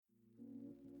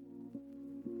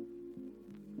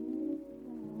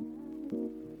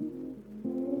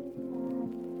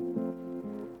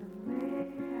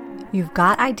You've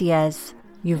got ideas,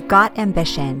 you've got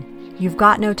ambition, you've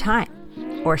got no time,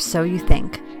 or so you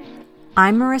think.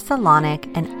 I'm Marissa Lonick,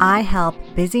 and I help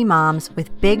busy moms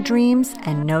with big dreams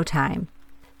and no time.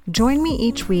 Join me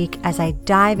each week as I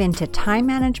dive into time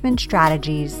management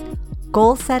strategies,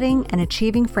 goal setting and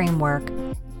achieving framework,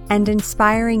 and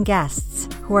inspiring guests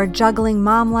who are juggling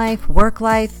mom life, work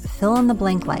life, fill in the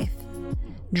blank life.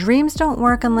 Dreams don't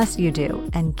work unless you do,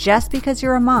 and just because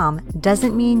you're a mom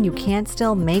doesn't mean you can't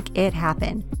still make it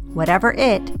happen, whatever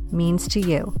it means to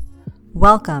you.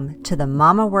 Welcome to the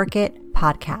Mama Work It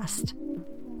podcast.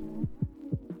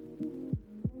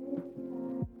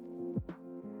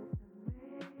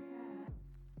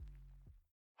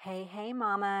 Hey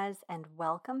mamas, and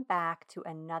welcome back to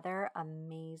another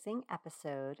amazing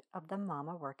episode of the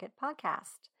Mama Work It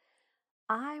podcast.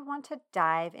 I want to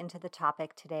dive into the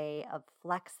topic today of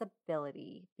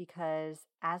flexibility because,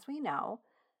 as we know,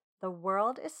 the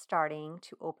world is starting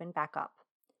to open back up,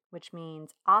 which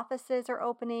means offices are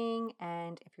opening,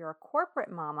 and if you're a corporate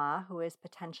mama who is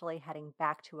potentially heading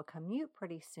back to a commute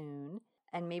pretty soon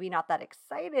and maybe not that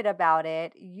excited about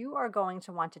it, you are going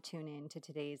to want to tune in to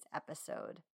today's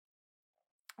episode.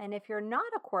 And if you're not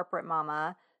a corporate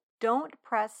mama, don't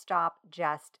press stop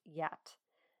just yet.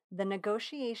 The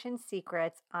negotiation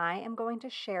secrets I am going to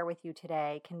share with you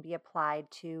today can be applied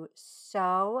to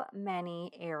so many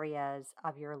areas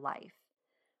of your life,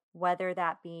 whether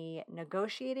that be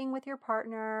negotiating with your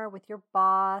partner, with your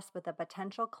boss, with a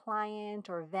potential client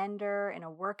or vendor in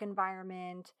a work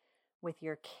environment, with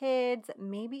your kids,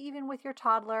 maybe even with your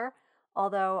toddler,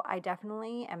 although I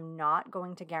definitely am not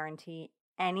going to guarantee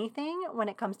anything when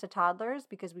it comes to toddlers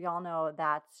because we all know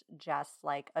that's just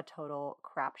like a total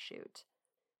crapshoot.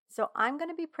 So I'm going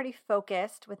to be pretty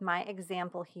focused with my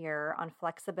example here on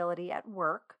flexibility at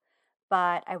work,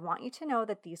 but I want you to know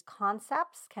that these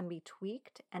concepts can be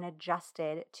tweaked and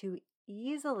adjusted to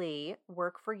easily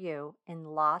work for you in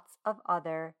lots of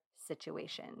other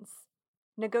situations.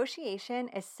 Negotiation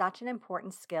is such an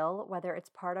important skill, whether it's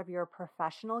part of your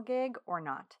professional gig or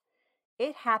not.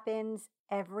 It happens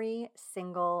every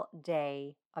single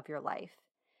day of your life.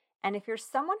 And if you're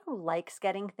someone who likes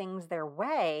getting things their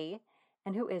way,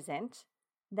 and who isn't,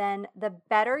 then the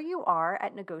better you are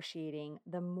at negotiating,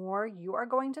 the more you are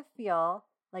going to feel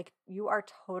like you are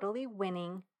totally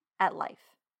winning at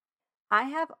life. I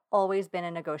have always been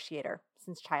a negotiator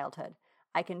since childhood.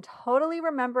 I can totally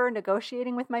remember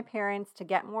negotiating with my parents to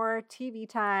get more TV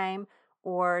time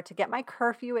or to get my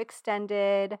curfew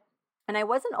extended. And I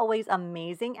wasn't always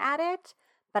amazing at it,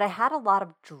 but I had a lot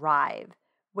of drive,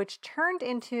 which turned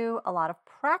into a lot of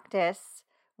practice,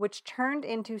 which turned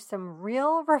into some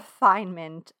real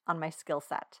refinement on my skill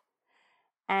set.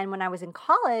 And when I was in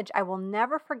college, I will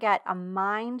never forget a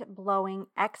mind-blowing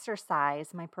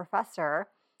exercise my professor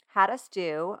had us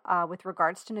do with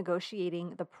regards to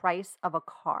negotiating the price of a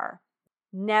car.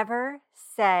 Never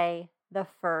say the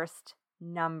first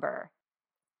number.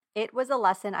 It was a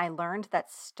lesson I learned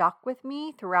that stuck with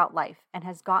me throughout life and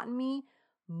has gotten me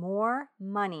more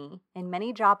money in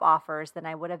many job offers than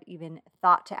I would have even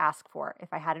thought to ask for if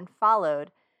I hadn't followed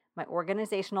my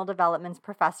organizational development's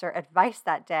professor advice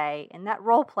that day in that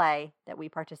role play that we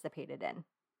participated in.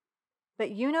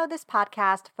 But you know this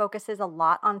podcast focuses a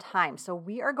lot on time, so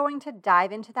we are going to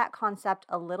dive into that concept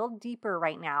a little deeper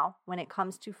right now when it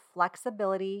comes to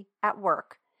flexibility at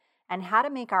work and how to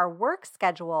make our work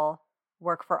schedule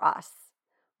work for us.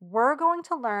 We're going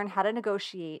to learn how to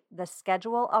negotiate the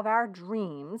schedule of our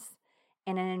dreams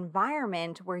in an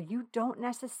environment where you don't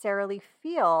necessarily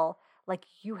feel like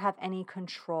you have any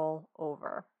control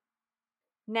over.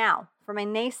 Now, for my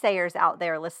naysayers out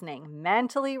there listening,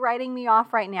 mentally writing me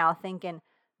off right now thinking,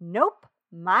 nope,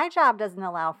 my job doesn't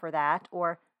allow for that,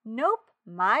 or nope,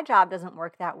 my job doesn't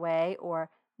work that way,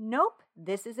 or nope,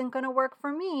 this isn't going to work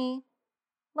for me.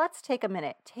 Let's take a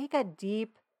minute. Take a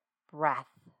deep breath.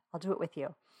 I'll do it with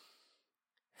you.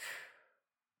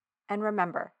 And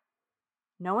remember,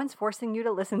 no one's forcing you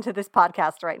to listen to this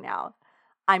podcast right now.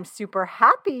 I'm super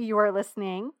happy you are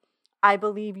listening. I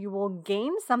believe you will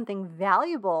gain something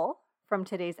valuable from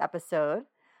today's episode.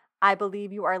 I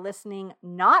believe you are listening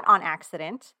not on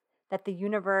accident, that the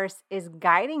universe is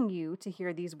guiding you to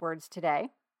hear these words today.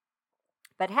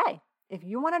 But hey, if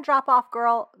you want to drop off,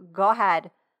 girl, go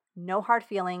ahead. No hard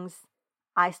feelings.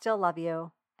 I still love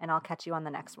you, and I'll catch you on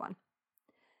the next one.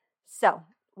 So,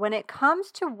 when it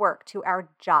comes to work, to our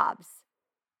jobs,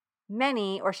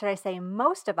 many, or should I say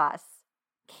most of us,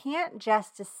 can't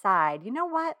just decide, you know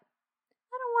what?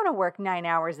 I don't want to work 9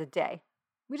 hours a day.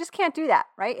 We just can't do that,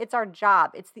 right? It's our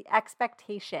job. It's the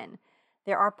expectation.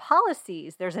 There are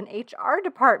policies. There's an HR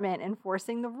department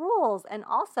enforcing the rules. And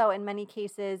also, in many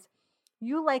cases,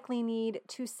 You likely need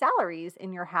two salaries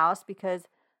in your house because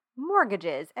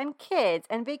mortgages and kids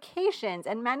and vacations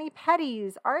and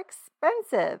mani-pedis are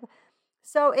expensive.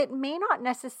 So it may not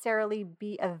necessarily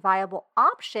be a viable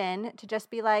option to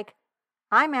just be like,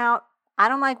 I'm out. I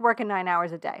don't like working 9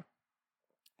 hours a day.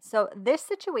 So this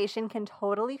situation can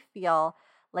totally feel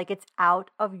like it's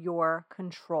out of your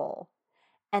control.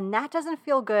 And that doesn't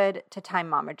feel good to time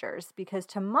momagers, because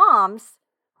to moms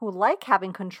who like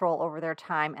having control over their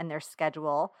time and their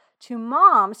schedule, to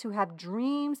moms who have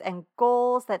dreams and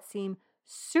goals that seem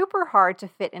super hard to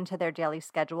fit into their daily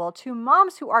schedule, to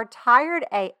moms who are tired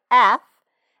AF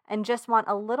and just want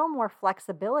a little more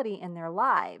flexibility in their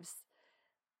lives,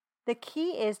 the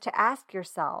key is to ask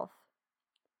yourself,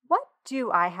 what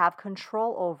do I have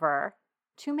control over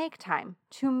to make time,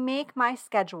 to make my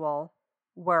schedule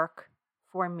work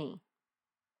for me?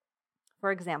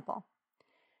 For example,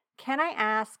 can I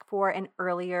ask for an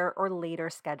earlier or later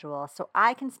schedule so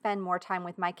I can spend more time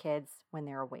with my kids when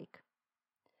they're awake?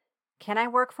 Can I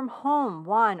work from home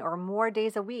 1 or more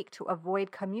days a week to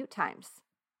avoid commute times?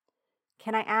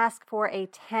 Can I ask for a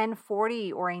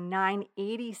 10/40 or a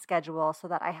 9/80 schedule so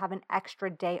that I have an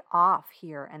extra day off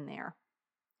here and there?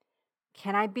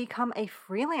 Can I become a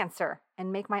freelancer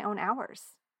and make my own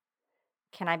hours?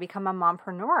 Can I become a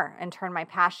mompreneur and turn my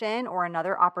passion or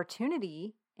another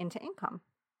opportunity into income?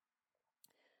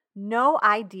 No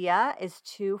idea is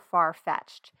too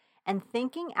far-fetched, and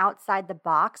thinking outside the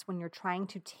box when you're trying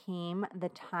to tame the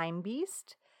time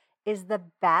beast is the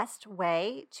best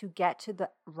way to get to the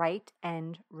right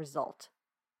end result.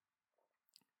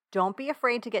 Don't be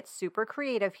afraid to get super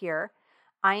creative here.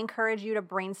 I encourage you to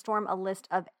brainstorm a list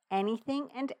of anything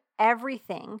and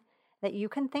everything that you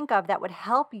can think of that would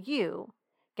help you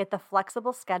get the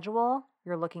flexible schedule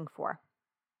you're looking for.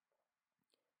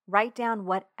 Write down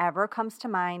whatever comes to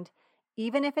mind,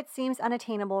 even if it seems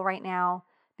unattainable right now,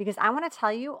 because I want to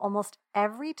tell you, almost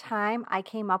every time I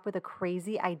came up with a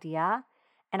crazy idea,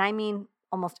 and I mean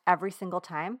almost every single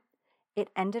time,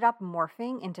 it ended up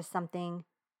morphing into something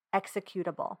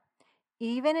executable,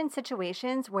 even in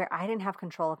situations where I didn't have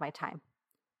control of my time.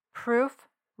 Proof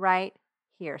right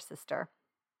here, sister.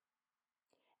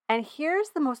 And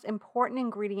here's the most important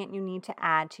ingredient you need to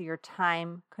add to your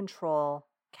time control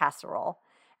casserole.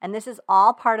 And this is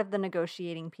all part of the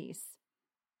negotiating piece.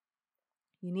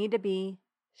 You need to be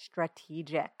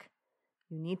strategic.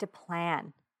 You need to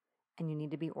plan, and you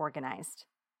need to be organized.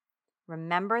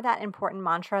 Remember that important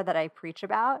mantra that I preach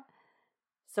about?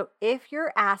 So if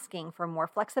you're asking for more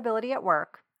flexibility at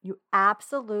work, you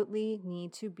absolutely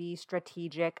need to be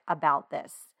strategic about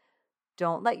this.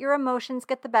 Don't let your emotions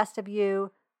get the best of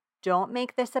you. Don't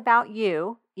make this about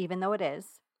you, even though it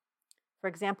is. For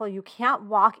example, you can't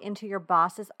walk into your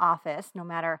boss's office, no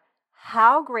matter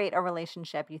how great a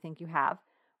relationship you think you have,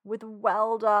 with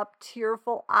welled up,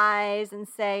 tearful eyes and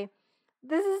say,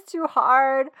 "This is too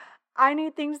hard. I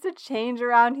need things to change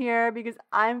around here because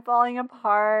I'm falling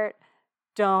apart."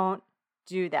 Don't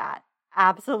do that.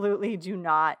 Absolutely do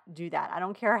not do that. I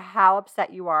don't care how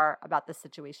upset you are about the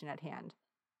situation at hand.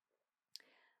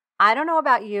 I don't know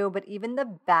about you, but even the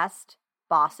best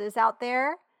bosses out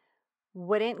there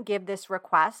wouldn't give this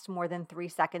request more than 3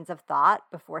 seconds of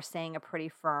thought before saying a pretty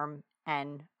firm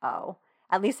NO,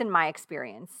 at least in my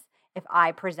experience, if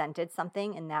I presented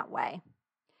something in that way.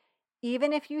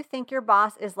 Even if you think your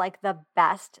boss is like the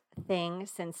best thing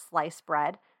since sliced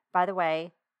bread, by the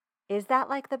way, is that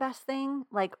like the best thing?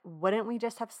 Like, wouldn't we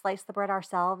just have sliced the bread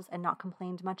ourselves and not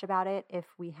complained much about it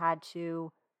if we had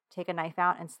to take a knife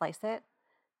out and slice it?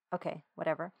 Okay,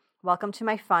 whatever. Welcome to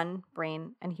my fun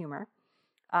brain and humor.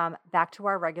 Back to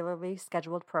our regularly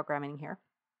scheduled programming here.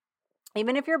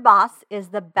 Even if your boss is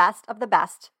the best of the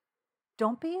best,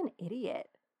 don't be an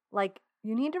idiot. Like,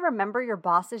 you need to remember your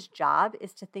boss's job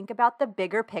is to think about the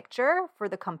bigger picture for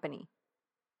the company.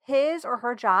 His or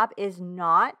her job is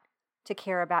not to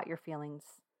care about your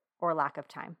feelings or lack of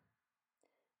time.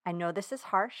 I know this is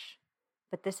harsh,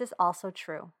 but this is also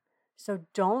true. So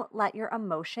don't let your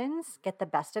emotions get the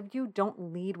best of you.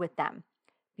 Don't lead with them.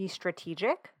 Be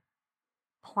strategic,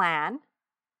 plan,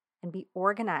 and be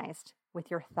organized with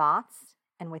your thoughts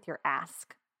and with your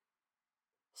ask.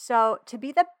 So to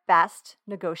be the best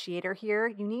negotiator here,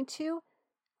 you need to,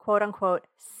 quote unquote,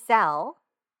 sell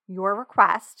your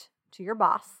request to your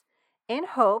boss in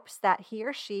hopes that he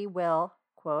or she will,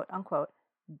 quote unquote,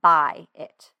 buy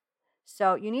it.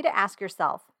 So you need to ask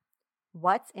yourself,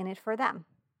 what's in it for them?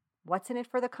 What's in it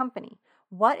for the company?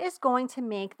 What is going to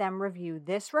make them review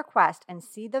this request and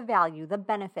see the value, the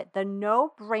benefit, the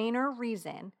no-brainer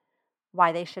reason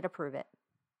why they should approve it?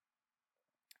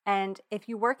 And if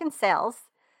you work in sales,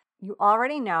 You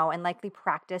already know and likely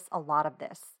practice a lot of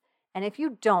this. And if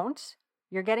you don't,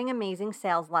 you're getting amazing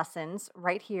sales lessons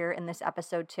right here in this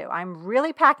episode too. I'm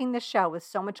really packing this show with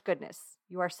so much goodness.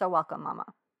 You are so welcome, Mama.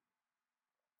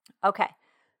 Okay,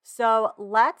 so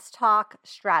let's talk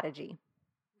strategy.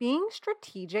 Being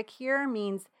strategic here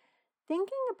means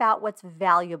thinking about what's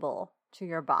valuable to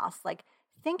your boss, like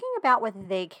thinking about what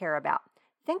they care about.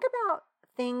 Think about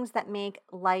things that make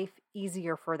life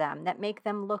easier for them, that make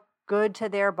them look good to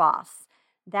their boss,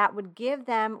 that would give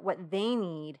them what they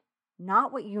need,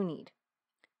 not what you need.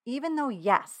 Even though,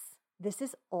 yes, this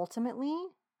is ultimately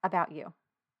about you.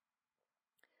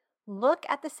 Look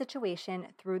at the situation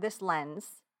through this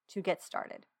lens to get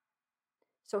started.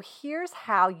 So here's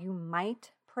how you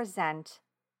might present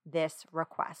this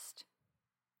request.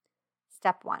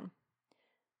 Step 1.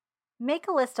 Make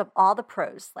a list of all the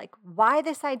pros, like why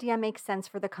this idea makes sense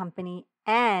for the company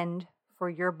and for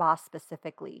your boss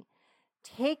specifically.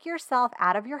 Take yourself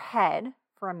out of your head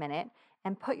for a minute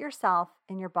and put yourself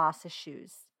in your boss's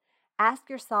shoes. Ask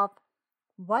yourself,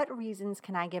 what reasons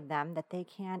can I give them that they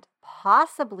can't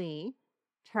possibly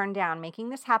turn down making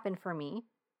this happen for me,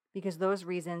 because those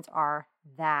reasons are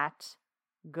that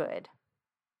good?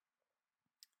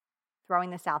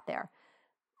 Throwing this out there.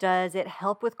 Does it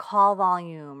help with call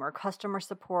volume or customer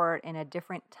support in a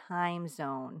different time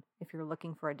zone if you're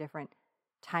looking for a different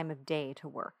time of day to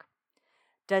work?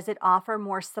 Does it offer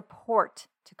more support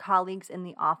to colleagues in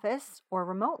the office or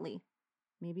remotely?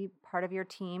 Maybe part of your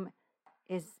team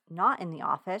is not in the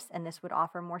office and this would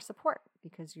offer more support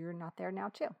because you're not there now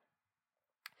too.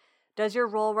 Does your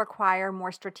role require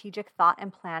more strategic thought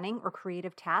and planning or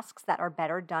creative tasks that are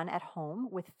better done at home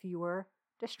with fewer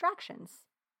distractions?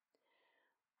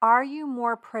 Are you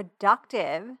more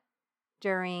productive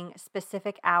during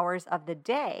specific hours of the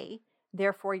day?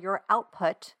 Therefore, your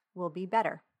output will be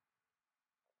better.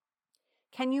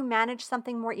 Can you manage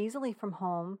something more easily from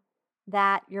home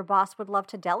that your boss would love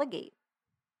to delegate?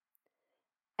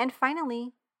 And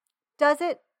finally, does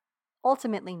it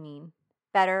ultimately mean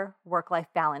better work-life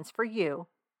balance for you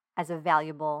as a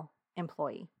valuable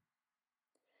employee?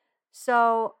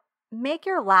 So make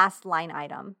your last line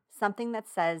item something that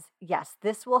says, yes,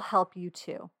 this will help you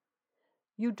too.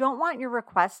 You don't want your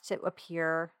request to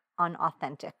appear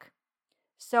unauthentic.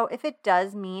 So if it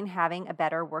does mean having a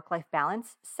better work-life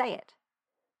balance, say it.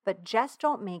 But just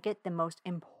don't make it the most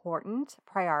important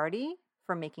priority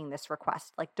for making this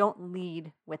request. Like, don't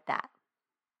lead with that.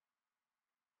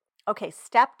 Okay,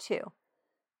 step 2.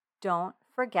 Don't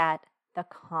forget the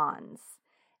cons.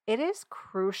 It is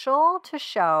crucial to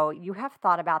show you have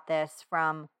thought about this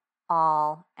from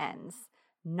all ends,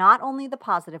 not only the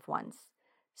positive ones.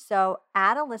 So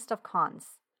add a list of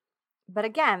cons. But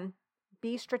again,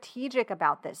 be strategic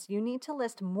about this. You need to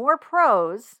list more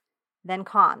pros than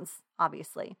cons,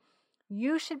 obviously.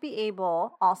 You should be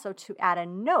able also to add a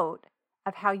note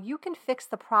of how you can fix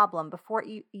the problem before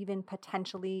it even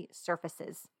potentially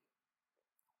surfaces.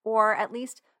 Or at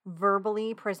least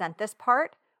verbally present this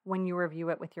part when you review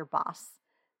it with your boss.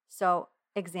 So,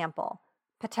 example,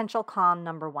 potential con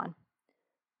number 1.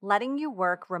 Letting you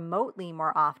work remotely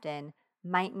more often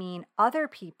might mean other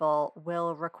people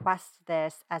will request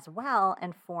this as well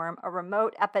and form a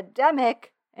remote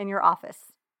epidemic in your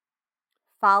office.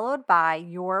 Followed by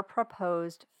your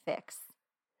proposed fix.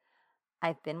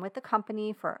 I've been with the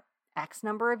company for X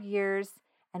number of years,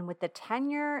 and with the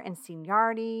tenure and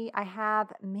seniority I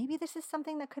have, maybe this is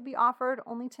something that could be offered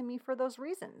only to me for those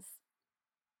reasons.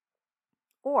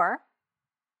 Or,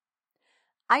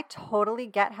 I totally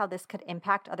get how this could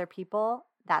impact other people.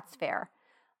 That's fair.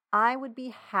 I would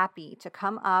be happy to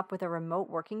come up with a remote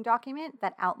working document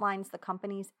that outlines the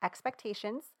company's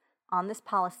expectations on this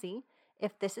policy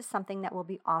if this is something that will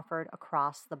be offered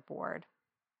across the board.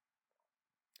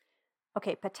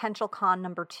 Okay, potential con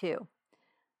number 2.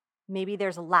 Maybe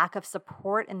there's a lack of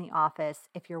support in the office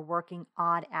if you're working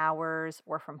odd hours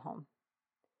or from home.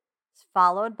 It's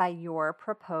followed by your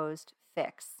proposed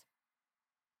fix.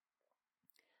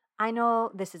 I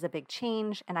know this is a big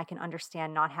change, and I can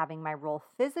understand not having my role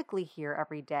physically here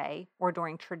every day or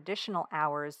during traditional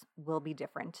hours will be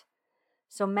different.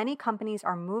 So many companies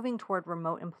are moving toward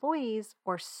remote employees,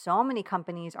 or so many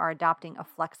companies are adopting a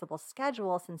flexible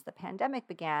schedule since the pandemic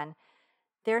began.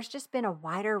 There's just been a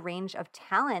wider range of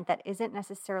talent that isn't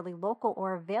necessarily local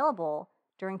or available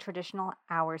during traditional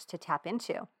hours to tap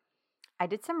into. I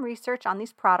did some research on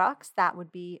these products that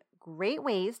would be great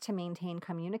ways to maintain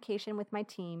communication with my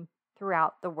team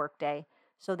throughout the workday,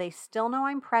 so they still know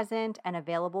I'm present and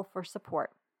available for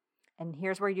support. And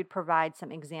here's where you'd provide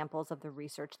some examples of the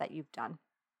research that you've done.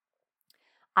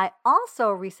 I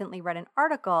also recently read an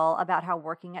article about how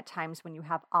working at times when you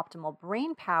have optimal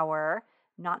brain power,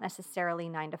 not necessarily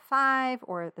 9 to 5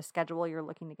 or the schedule you're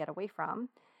looking to get away from,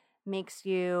 makes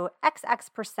you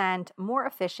XX% more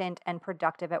efficient and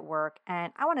productive at work.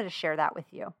 And I wanted to share that with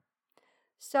you.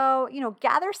 So,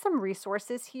 gather some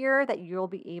resources here that you'll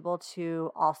be able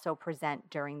to also present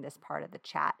during this part of the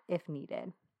chat if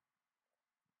needed.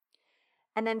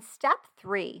 And then step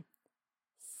 3,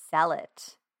 sell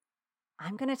it.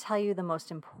 I'm going to tell you the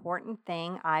most important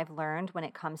thing I've learned when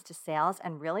it comes to sales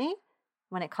and really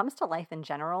when it comes to life in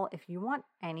general, if you want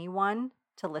anyone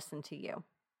to listen to you.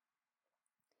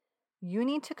 You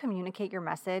need to communicate your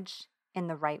message in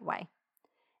the right way.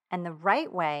 And the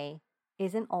right way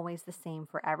isn't always the same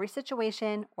for every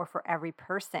situation or for every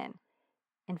person.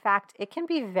 In fact, it can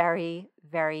be very,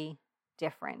 very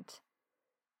different.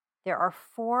 There are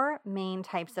 4 main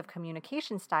types of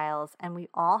communication styles, and we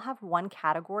all have one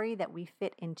category that we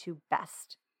fit into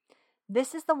best.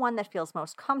 This is the one that feels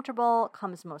most comfortable,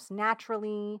 comes most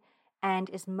naturally, and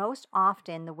is most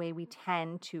often the way we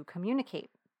tend to communicate.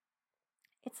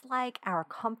 It's like our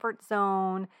comfort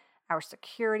zone, our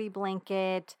security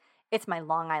blanket. It's my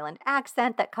Long Island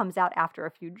accent that comes out after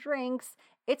a few drinks.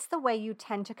 It's the way you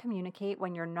tend to communicate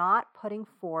when you're not putting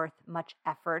forth much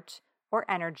effort or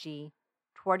energy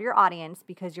toward your audience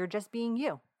because you're just being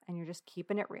you and you're just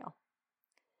keeping it real.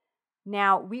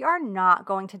 Now, we are not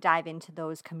going to dive into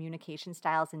those communication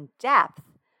styles in depth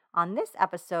on this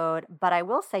episode, but I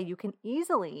will say you can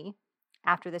easily,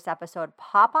 after this episode,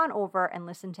 pop on over and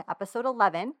listen to episode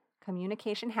 11,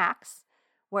 Communication Hacks,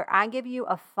 where I give you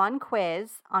a fun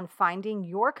quiz on finding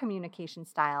your communication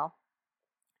style,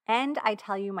 and I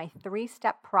tell you my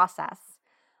 3-step process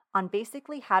on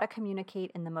basically how to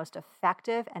communicate in the most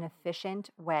effective and efficient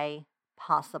way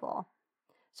possible.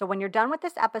 So when you're done with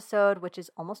this episode, which is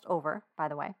almost over, by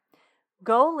the way,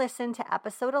 go listen to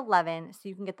episode 11 so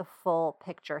you can get the full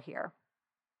picture here.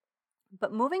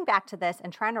 But moving back to this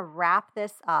and trying to wrap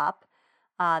this up,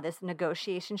 this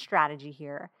negotiation strategy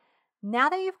here, now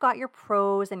that you've got your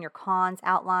pros and your cons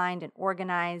outlined and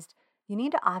organized, you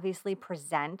need to obviously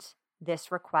present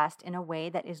this request in a way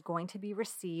that is going to be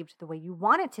received the way you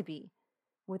want it to be,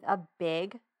 with a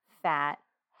big, fat,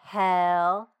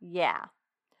 hell yeah.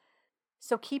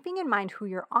 So keeping in mind who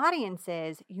your audience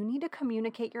is, you need to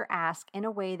communicate your ask in a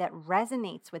way that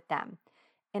resonates with them,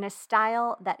 in a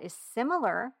style that is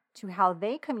similar to how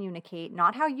they communicate,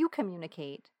 not how you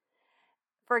communicate.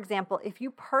 For example, if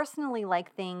you personally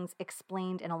like things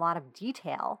explained in a lot of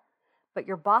detail, but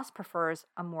your boss prefers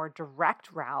a more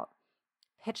direct route,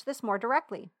 pitch this more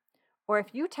directly. Or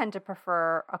if you tend to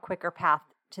prefer a quicker path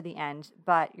to the end,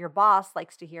 but your boss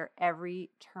likes to hear every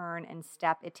turn and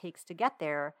step it takes to get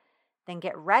there, then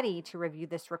get ready to review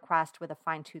this request with a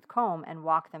fine-tooth comb and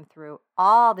walk them through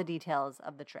all the details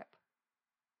of the trip.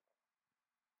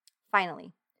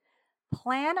 Finally,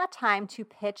 plan a time to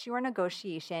pitch your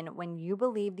negotiation when you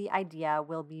believe the idea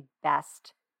will be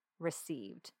best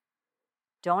received.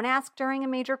 Don't ask during a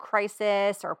major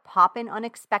crisis or pop in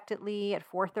unexpectedly at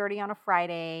 4:30 on a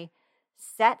Friday.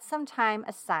 Set some time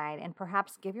aside and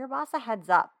perhaps give your boss a heads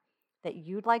up that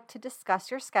you'd like to discuss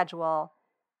your schedule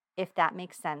if that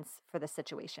makes sense for the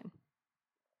situation.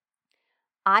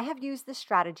 I have used this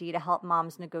strategy to help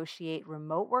moms negotiate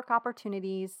remote work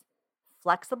opportunities,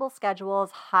 flexible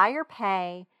schedules, higher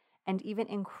pay, and even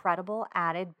incredible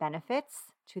added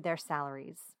benefits to their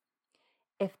salaries.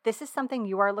 If this is something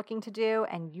you are looking to do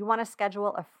and you want to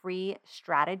schedule a free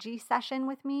strategy session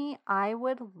with me, I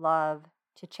would love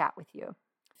to chat with you.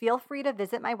 Feel free to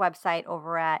visit my website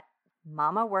over at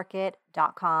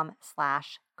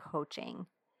mamaworkit.com/coaching.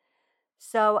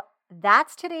 So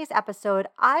that's today's episode.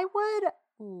 I would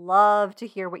love to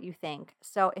hear what you think.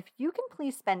 So if you can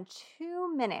please spend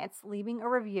 2 minutes leaving a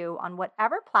review on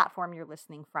whatever platform you're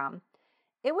listening from,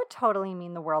 it would totally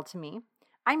mean the world to me.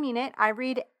 I mean it. I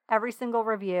read every single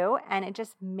review, and it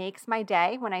just makes my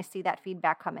day when I see that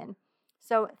feedback come in.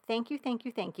 So thank you, thank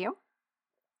you, thank you.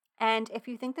 And if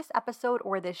you think this episode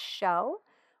or this show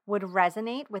would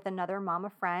resonate with another mama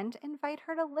friend, invite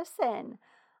her to listen.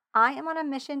 I am on a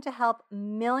mission to help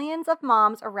millions of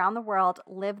moms around the world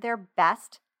live their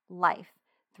best life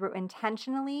through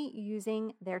intentionally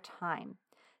using their time.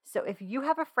 So if you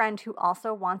have a friend who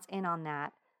also wants in on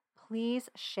that, please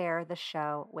share the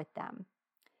show with them.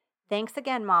 Thanks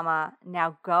again, Mama.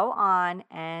 Now go on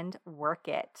and work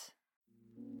it.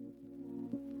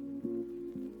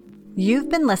 You've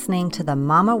been listening to the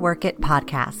Mama Work It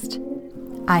podcast.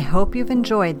 I hope you've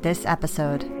enjoyed this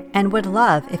episode. and would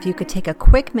love if you could take a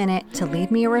quick minute to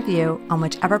leave me a review on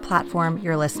whichever platform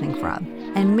you're listening from,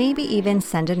 and maybe even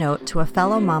send a note to a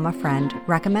fellow mama friend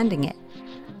recommending it.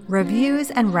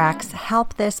 Reviews and recs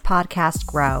help this podcast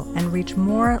grow and reach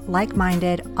more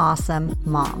like-minded, awesome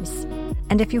moms.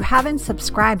 And if you haven't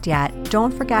subscribed yet,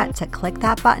 don't forget to click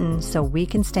that button so we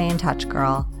can stay in touch,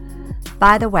 girl.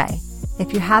 By the way,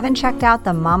 if you haven't checked out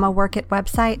the Mama Work It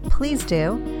website, please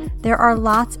do. There are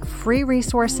lots of free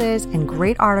resources and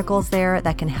great articles there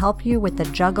that can help you with the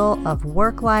juggle of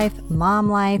work life, mom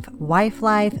life, wife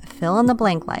life, fill in the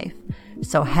blank life.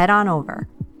 So head on over.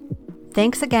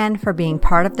 Thanks again for being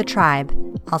part of the tribe.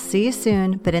 I'll see you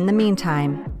soon, but in the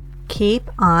meantime, keep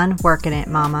on working it,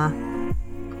 mama.